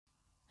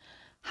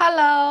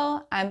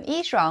Hello, I'm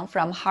Yishuang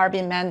from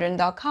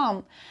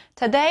HarbinMandarin.com.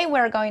 Today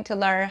we're going to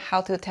learn how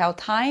to tell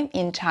time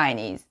in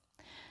Chinese.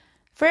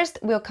 First,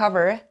 we'll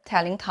cover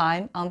telling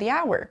time on the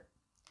hour.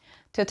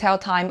 To tell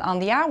time on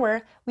the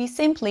hour, we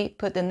simply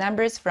put the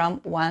numbers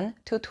from 1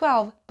 to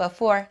 12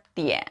 before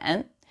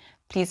点.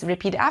 Please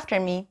repeat after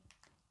me.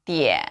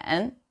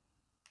 点,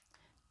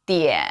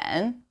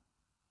 点,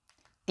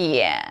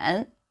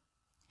 点.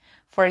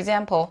 For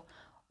example,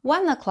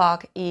 1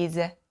 o'clock is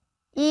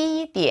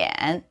一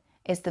点.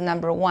 Is the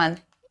number 1,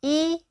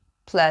 一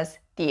plus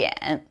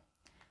点.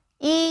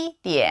 一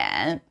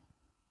点,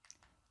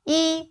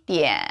 一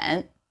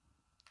点,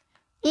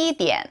 一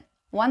点,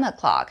 1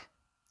 o'clock.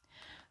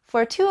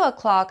 For 2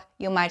 o'clock,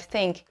 you might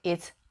think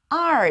it's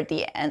二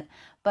点,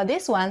 but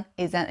this one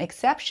is an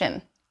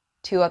exception.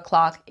 2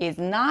 o'clock is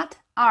not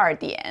二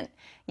点.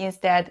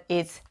 Instead,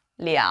 it's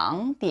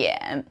两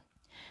点.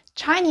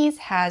 Chinese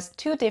has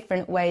two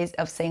different ways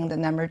of saying the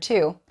number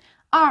 2.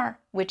 二,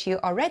 which you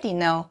already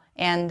know,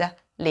 and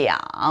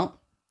两.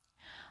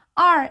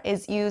 R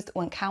is used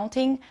when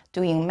counting,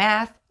 doing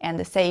math,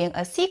 and saying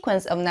a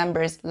sequence of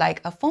numbers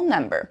like a phone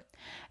number.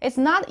 It's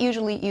not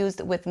usually used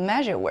with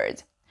measure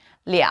words.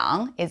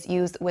 两 is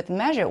used with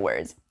measure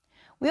words.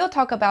 We'll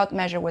talk about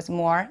measure words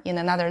more in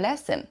another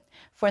lesson.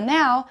 For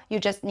now, you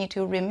just need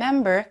to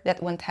remember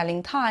that when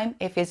telling time,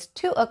 if it's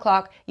 2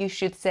 o'clock, you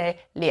should say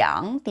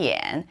两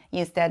点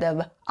instead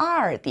of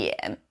二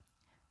点.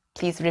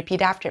 Please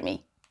repeat after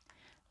me.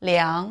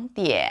 两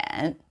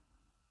点.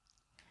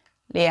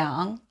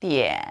 两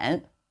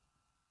点,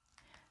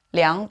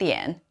 两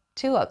点,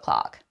 2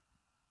 o'clock.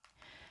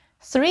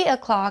 3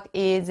 o'clock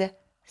is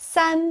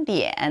三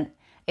点.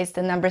 It's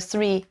the number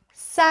 3,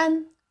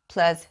 三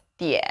plus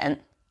点.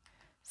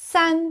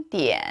 三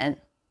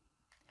点,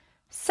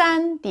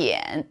 三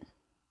点,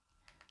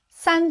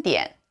 三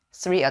点,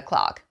 3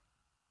 o'clock.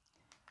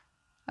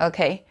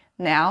 Okay,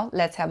 now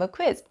let's have a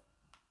quiz.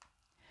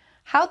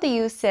 How do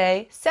you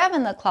say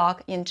 7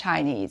 o'clock in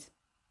Chinese?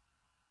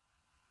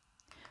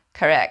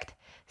 Correct.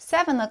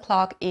 7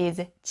 o'clock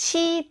is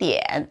七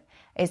点.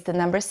 It's the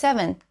number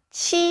 7,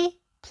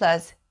 七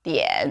plus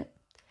点.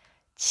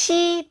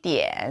 七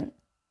点,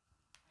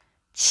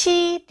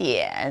 七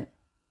点,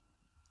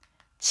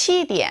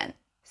 七点,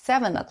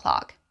 7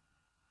 o'clock.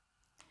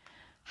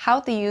 How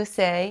do you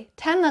say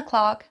 10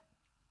 o'clock?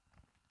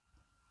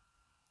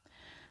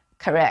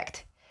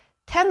 Correct.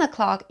 10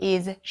 o'clock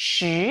is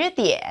十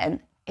点.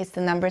 It's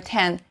the number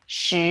 10,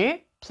 十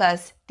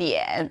plus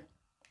点.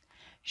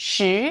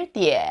 十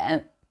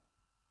点,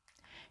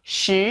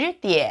 十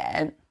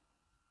点,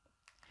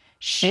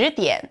 十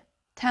点,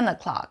 10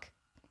 o'clock.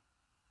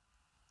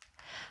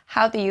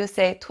 How do you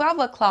say 12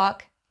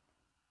 o'clock?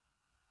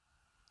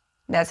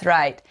 That's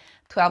right.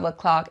 12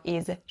 o'clock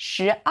is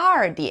十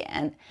二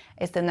点.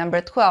 It's the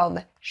number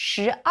 12,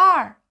 十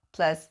二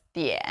plus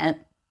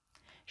点.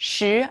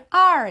 十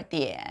二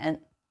点,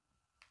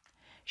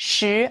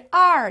 十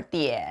二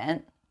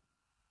点,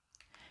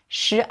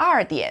 十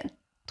二点,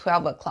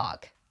 12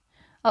 o'clock.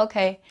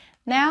 Okay,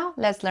 now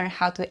let's learn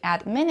how to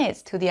add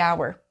minutes to the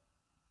hour.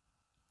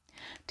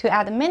 To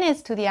add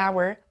minutes to the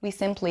hour, we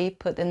simply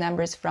put the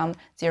numbers from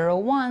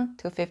 01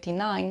 to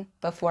 59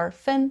 before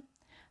分.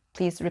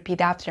 Please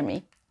repeat after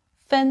me.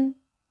 分,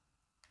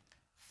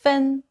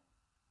 分,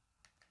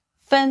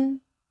 分.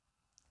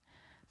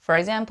 For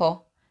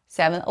example,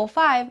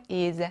 7:05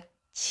 is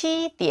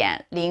七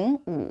点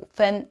零五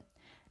分.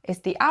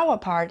 It's the hour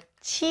part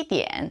七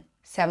点,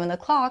 7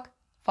 o'clock,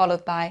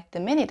 followed by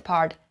the minute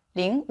part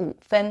零五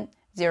分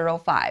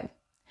 05.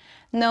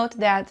 Note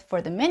that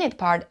for the minute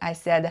part, I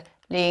said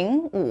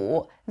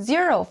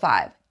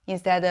 0505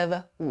 instead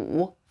of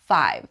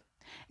 5.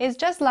 It's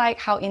just like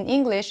how in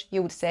English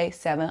you would say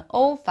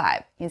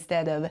 7:05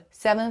 instead of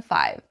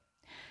 7:5.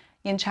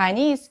 In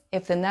Chinese,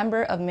 if the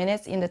number of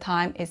minutes in the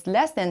time is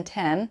less than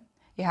 10,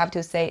 you have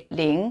to say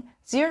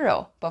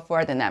 0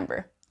 before the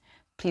number.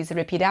 Please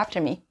repeat after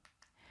me.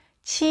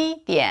 七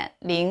点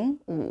零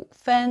五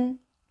分.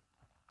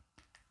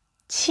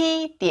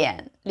 七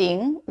点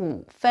零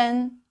五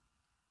分.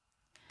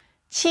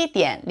 七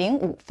点零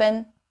五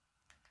分.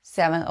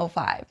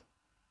 7:05.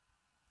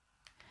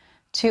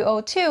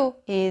 2:02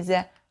 is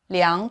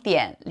两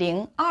点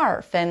零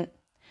二分.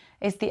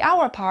 It's the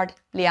hour part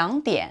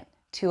两点,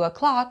 2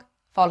 o'clock,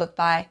 followed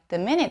by the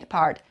minute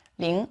part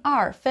零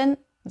二分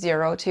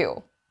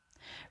 02.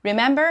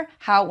 Remember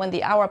how when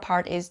the hour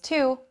part is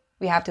 2,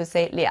 we have to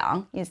say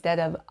两 instead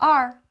of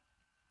二.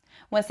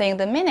 When saying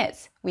the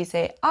minutes, we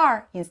say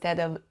二 instead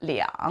of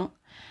两.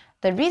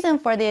 The reason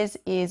for this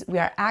is we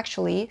are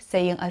actually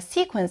saying a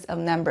sequence of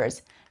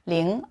numbers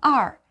零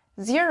二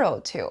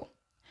 02.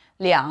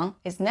 两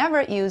is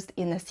never used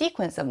in a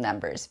sequence of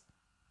numbers.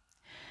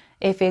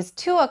 If it's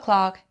 2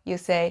 o'clock, you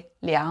say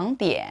两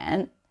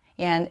点.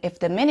 And if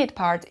the minute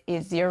part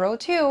is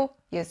 02,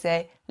 you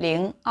say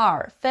零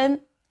二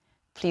分.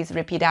 Please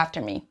repeat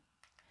after me.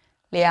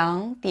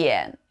 两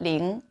点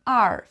零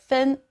二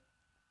分.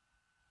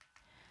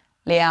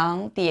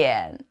 两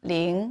点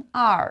零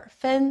二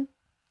分.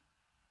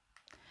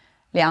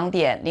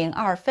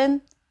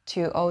 2:02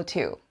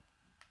 2:02.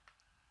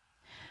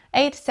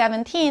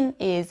 8:17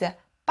 is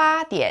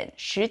 8点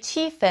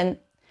17分.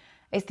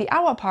 It's the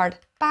hour part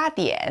 8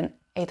点,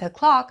 8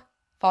 o'clock,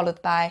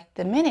 followed by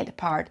the minute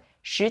part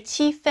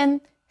 17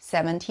分,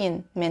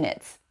 17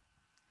 minutes.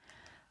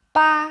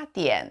 8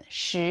点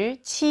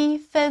17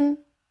分.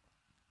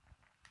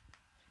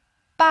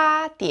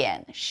 8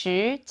点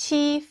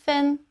17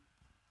分.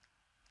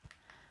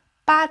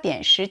 8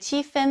点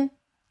17分,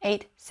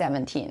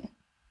 8:17.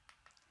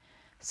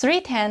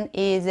 3:10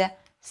 is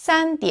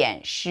 3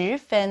点10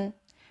分.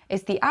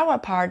 It's the hour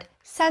part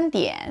 3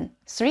点,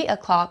 3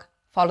 o'clock,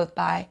 followed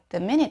by the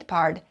minute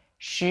part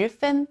 10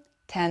分,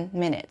 10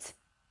 minutes.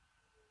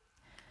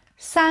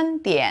 3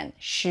点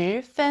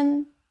10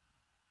分.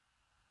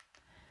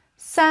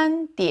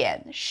 3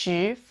点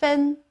10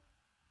分.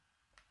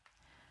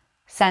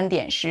 3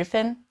点10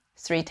分,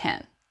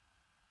 3:10.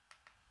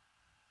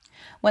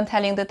 When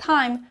telling the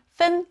time,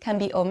 分 can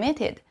be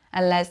omitted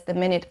unless the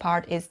minute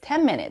part is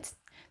 10 minutes.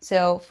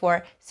 So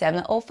for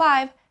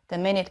 7:05, the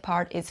minute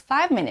part is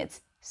 5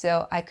 minutes.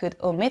 So I could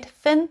omit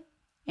分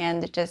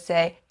and just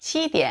say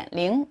 7点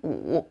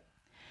05.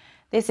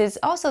 This is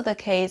also the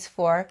case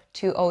for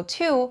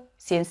 2:02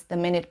 since the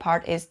minute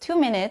part is 2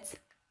 minutes,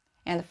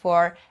 and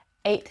for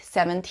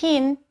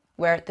 8:17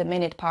 where the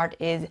minute part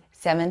is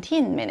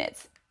 17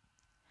 minutes.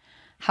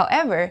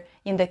 However,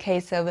 in the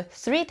case of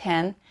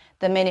 3:10,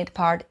 the minute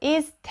part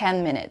is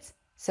 10 minutes,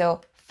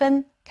 so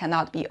分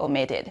cannot be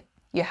omitted.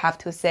 You have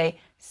to say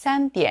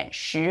 3点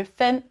10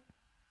分.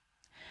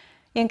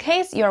 In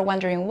case you're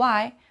wondering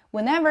why,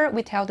 whenever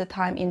we tell the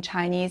time in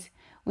Chinese,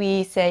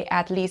 we say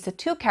at least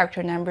 2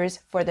 character numbers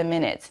for the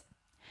minutes.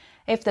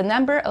 If the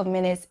number of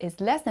minutes is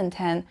less than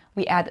 10,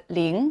 we add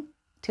 0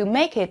 to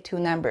make it 2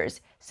 numbers,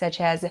 such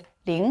as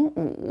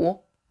 05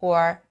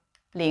 or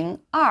 02.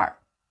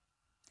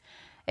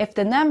 If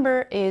the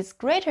number is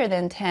greater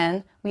than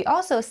 10, we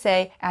also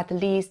say at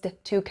least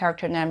 2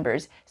 character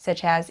numbers,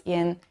 such as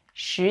in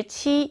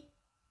 17.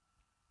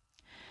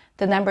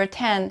 The number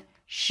 10,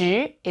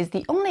 10, is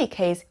the only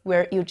case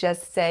where you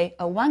just say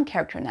a 1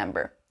 character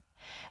number.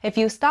 If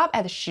you stop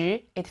at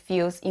 10, it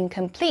feels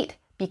incomplete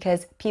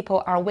because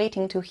people are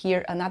waiting to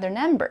hear another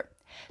number.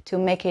 To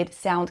make it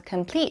sound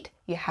complete,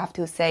 you have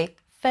to say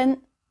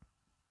分.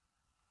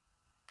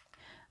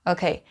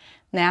 Okay,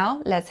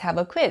 now let's have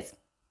a quiz.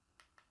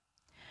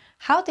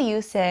 How do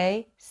you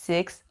say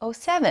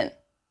 6:07?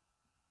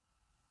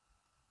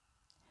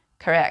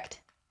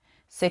 Correct.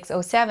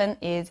 6:07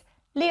 is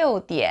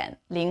 6点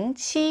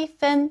07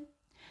分.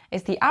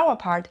 It's the hour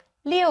part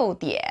 6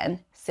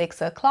点,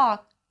 6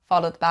 o'clock,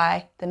 followed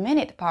by the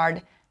minute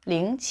part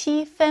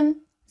 07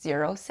分,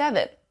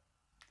 07.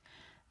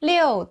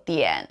 6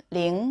点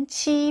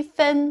07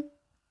分.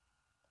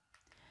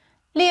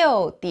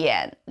 6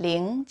点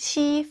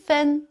07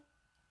分.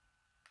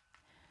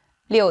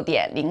 6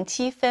点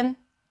07分,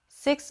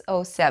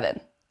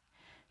 6:07.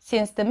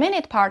 Since the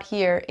minute part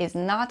here is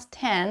not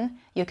 10,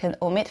 you can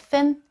omit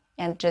分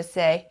and just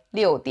say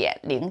 6点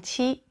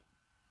07.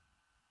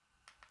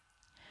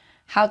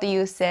 How do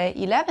you say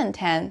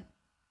 11:10?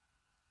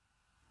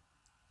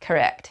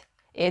 Correct.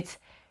 It's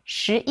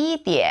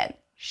 11点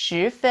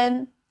10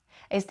分.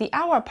 It's the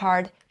hour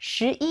part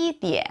 11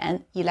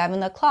点,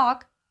 11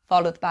 o'clock,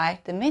 followed by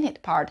the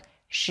minute part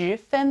 10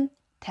分,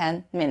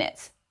 10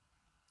 minutes.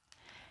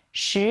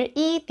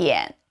 11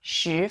点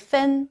10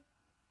分.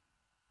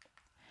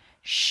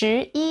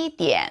 11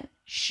点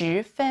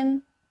10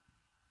分.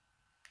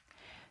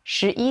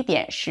 11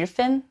点10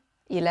分,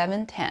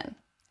 11:10.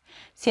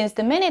 Since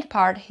the minute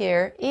part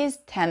here is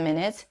 10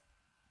 minutes,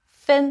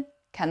 分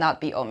cannot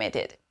be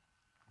omitted.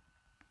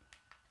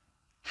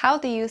 How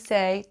do you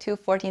say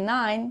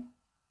 2:49?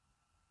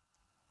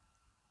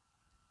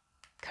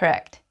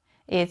 Correct.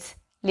 It's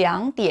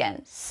 2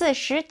点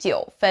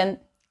49分.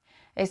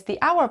 It's the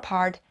hour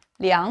part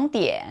 2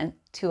点,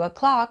 2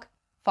 o'clock,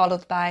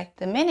 followed by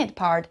the minute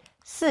part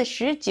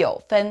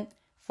 49分,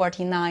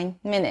 49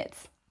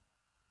 minutes.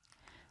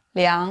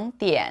 2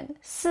点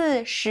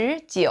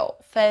49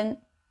分.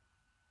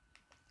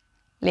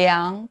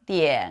 2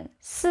点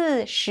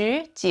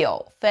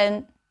49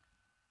分.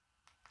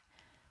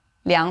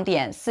 2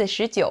点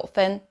49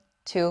分,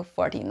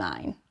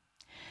 2:49.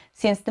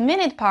 Since the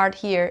minute part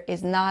here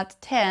is not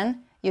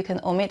 10, you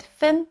can omit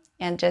分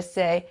and just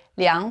say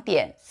 2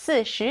点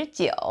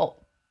49.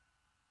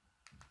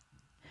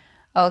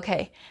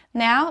 Okay,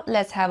 now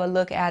let's have a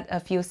look at a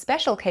few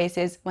special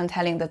cases when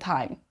telling the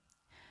time.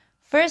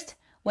 First,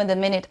 when the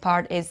minute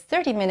part is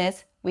 30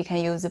 minutes, we can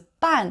use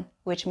半,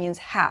 which means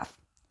half.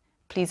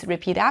 Please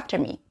repeat after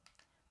me.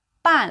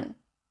 半,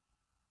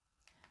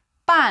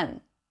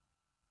 半,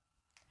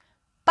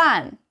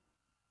 半.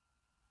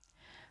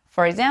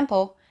 For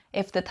example,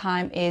 if the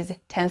time is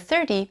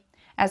 10:30,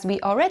 as we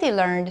already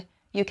learned,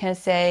 you can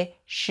say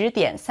 10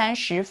点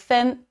30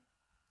分.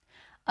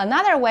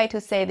 Another way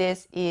to say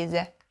this is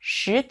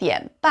 10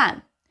点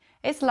半.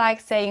 It's like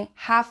saying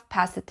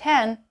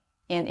 10:30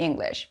 in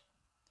English.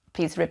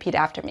 Please repeat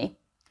after me.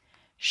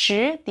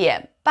 10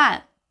点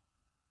半.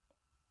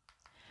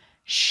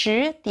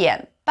 10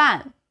点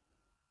半.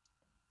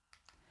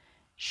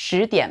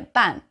 10点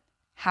半,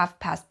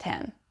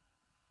 10:30.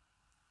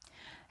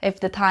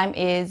 If the time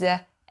is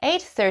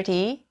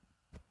 8:30,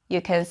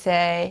 you can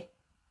say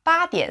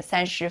 8点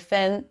30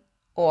分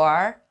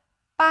or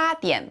 8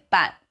点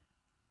半.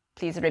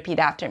 Please repeat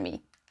after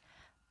me.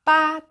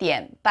 8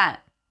点半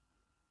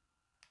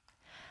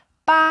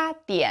 8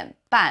点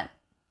半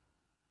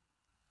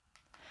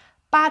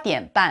 8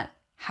点半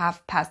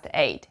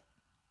 8:30.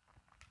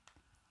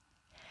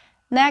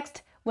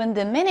 Next, when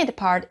the minute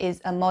part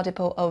is a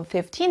multiple of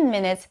 15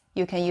 minutes,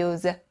 you can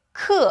use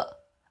刻,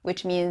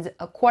 which means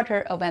a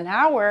quarter of an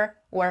hour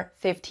or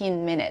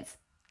 15 minutes.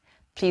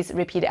 Please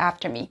repeat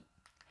after me.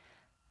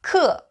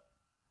 刻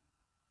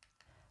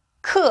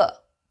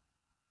刻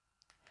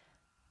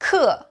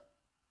刻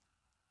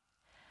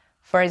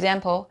For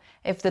example,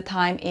 if the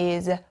time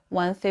is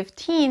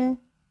 1:15,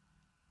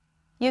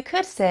 you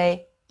could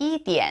say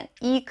 1点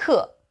1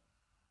刻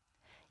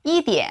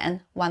 1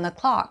点 1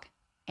 o'clock,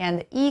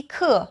 and 1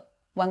刻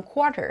 1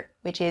 quarter,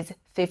 which is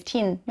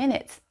 15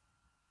 minutes.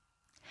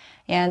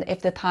 And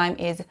if the time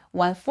is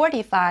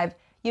 1:45,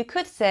 you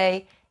could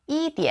say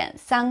 1点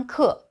3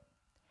刻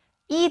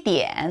 1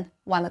点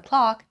 1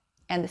 o'clock,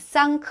 and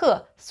 3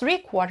刻 3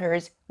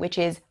 quarters, which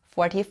is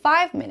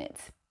 45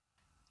 minutes.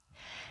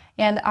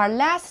 And our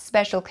last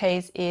special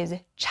case is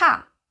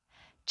差.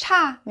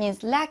 差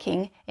means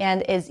lacking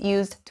and is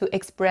used to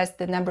express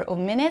the number of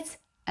minutes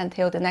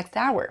until the next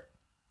hour.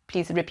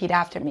 Please repeat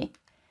after me.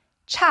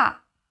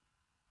 差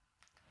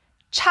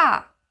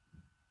差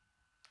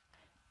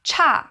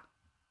差.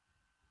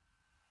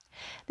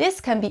 This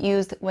can be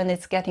used when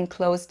it's getting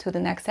close to the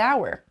next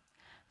hour.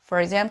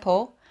 For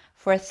example,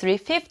 for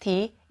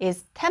 3:50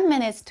 is 10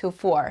 minutes to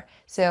 4,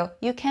 so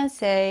you can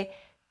say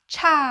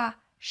差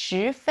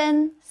10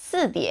分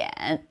4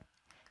点.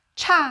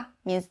 差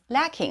means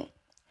lacking.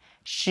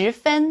 10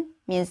分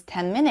means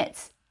 10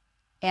 minutes.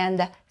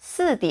 And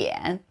 4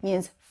点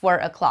means 4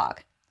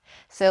 o'clock.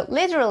 So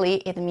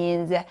literally it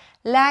means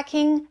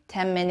lacking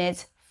 10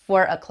 minutes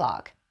 4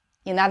 o'clock.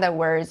 In other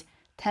words,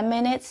 10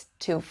 minutes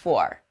to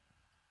 4.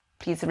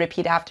 Please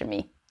repeat after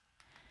me.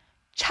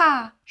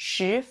 差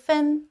10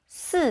分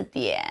4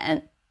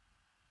点.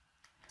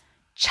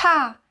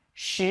 差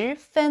10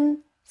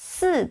分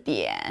4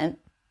点.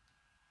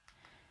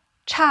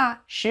 差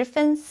10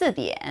分4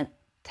点,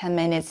 10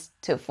 minutes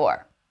to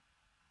 4.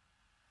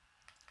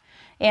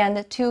 And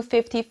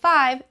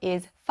 2:55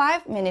 is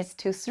 5 minutes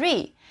to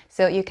 3.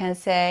 So you can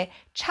say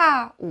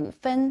差5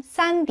分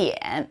3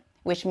点,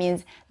 which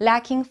means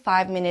lacking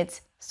 5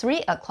 minutes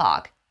 3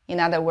 o'clock. In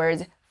other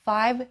words,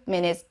 5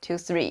 minutes to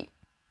 3.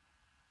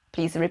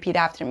 Please repeat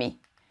after me.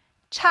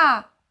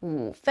 差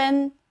5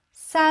分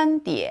3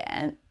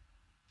点.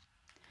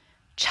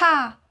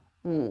 差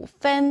5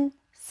分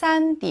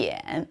3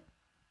点.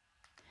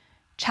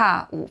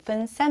 差5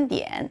分3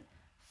点,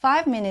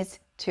 5 minutes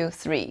to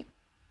 3.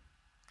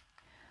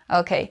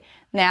 Okay,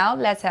 now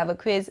let's have a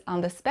quiz on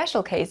the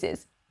special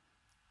cases.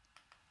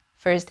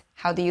 First,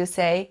 how do you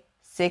say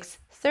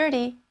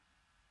 6:30?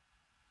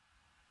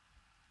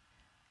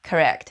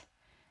 Correct.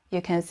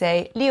 You can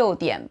say 6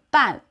点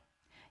半.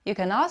 You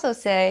can also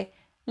say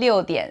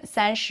 6点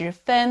30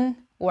分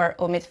or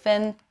omit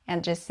分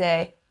and just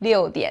say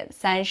 6点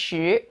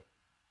30.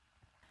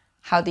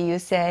 How do you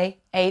say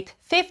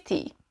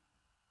 8:50?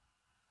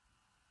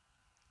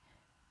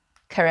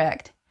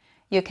 Correct.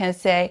 You can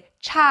say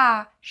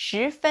差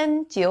10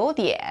分9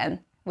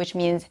点, which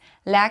means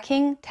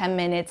lacking 10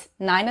 minutes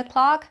 9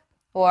 o'clock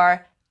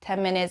or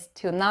 10 minutes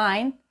to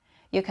 9.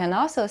 You can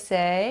also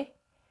say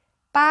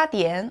 8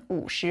点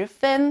50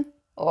分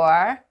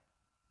or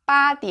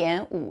 8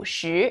点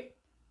50.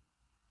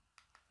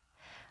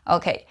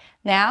 Okay,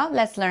 now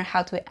let's learn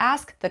how to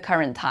ask the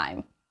current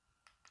time.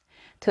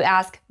 To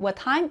ask what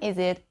time is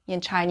it,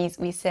 in Chinese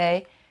we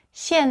say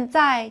现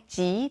在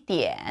几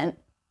点?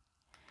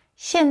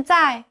 现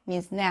在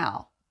means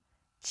now.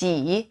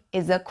 几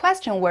is a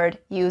question word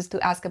used to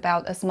ask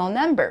about a small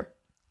number.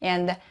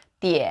 And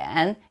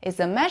点 is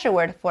a measure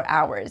word for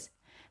hours.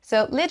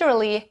 So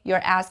literally,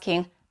 you're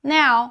asking,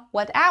 now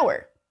what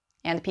hour?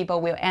 And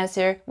people will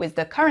answer with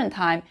the current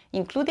time,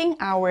 including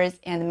hours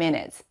and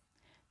minutes.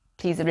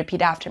 Please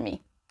repeat after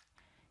me.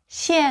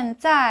 现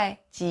在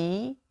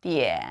几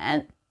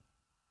点?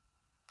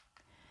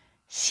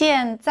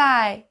 现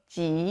在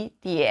几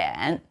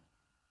点?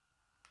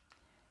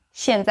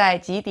 现在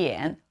几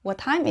点? What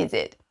time is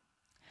it?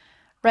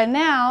 Right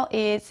now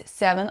it's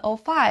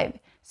 7:05.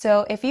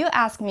 So if you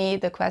ask me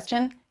the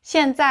question,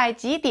 现在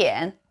几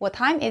点? What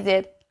time is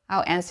it?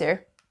 I'll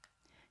answer,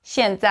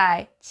 现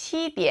在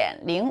7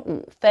点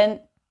05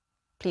分.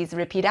 Please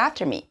repeat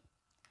after me.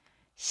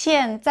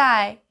 现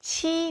在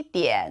7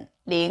点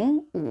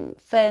05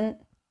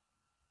分.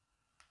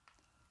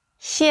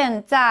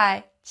 现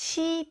在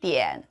7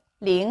点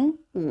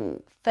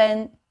05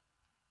分.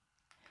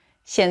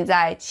 现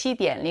在7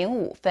点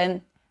05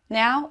分.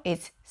 Now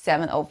it's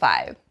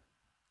 7:05.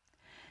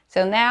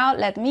 So now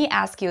let me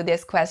ask you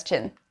this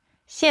question.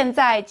 现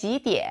在几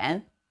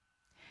点?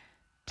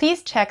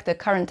 Please check the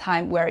current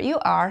time where you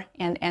are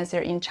and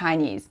answer in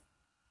Chinese.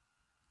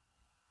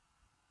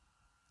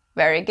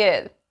 Very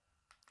good.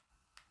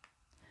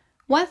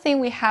 One thing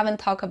we haven't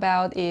talked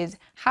about is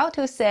how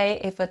to say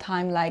if a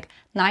time like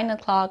 9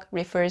 o'clock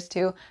refers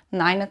to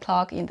 9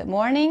 o'clock in the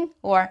morning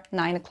or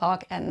 9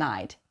 o'clock at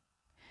night.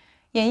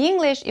 In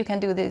English, you can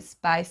do this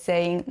by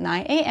saying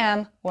 9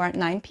 a.m. or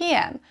 9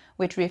 p.m.,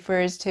 which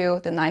refers to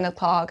the 9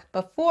 o'clock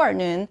before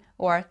noon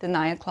or the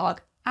 9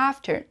 o'clock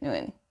after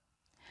noon.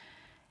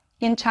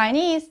 In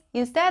Chinese,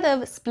 instead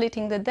of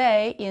splitting the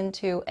day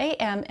into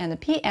a.m. and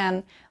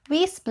p.m.,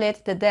 we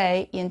split the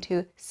day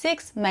into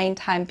 6 main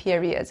time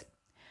periods.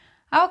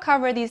 I'll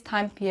cover these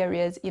time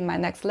periods in my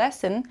next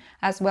lesson,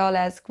 as well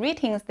as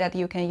greetings that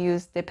you can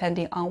use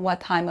depending on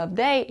what time of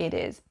day it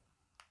is.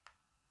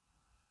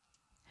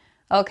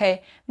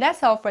 Okay,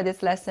 that's all for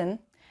this lesson.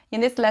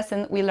 In this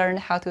lesson, we learned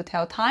how to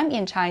tell time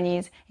in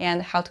Chinese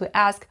and how to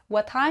ask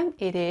what time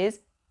it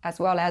is, as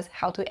well as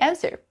how to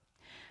answer.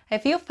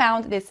 If you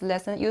found this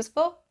lesson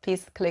useful,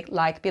 please click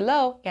like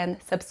below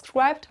and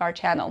subscribe to our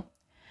channel.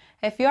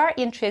 If you are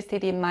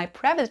interested in my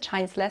private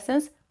Chinese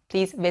lessons,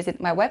 please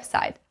visit my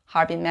website,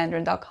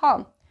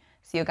 harbinmandarin.com.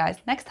 See you guys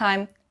next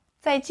time.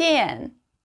 再见!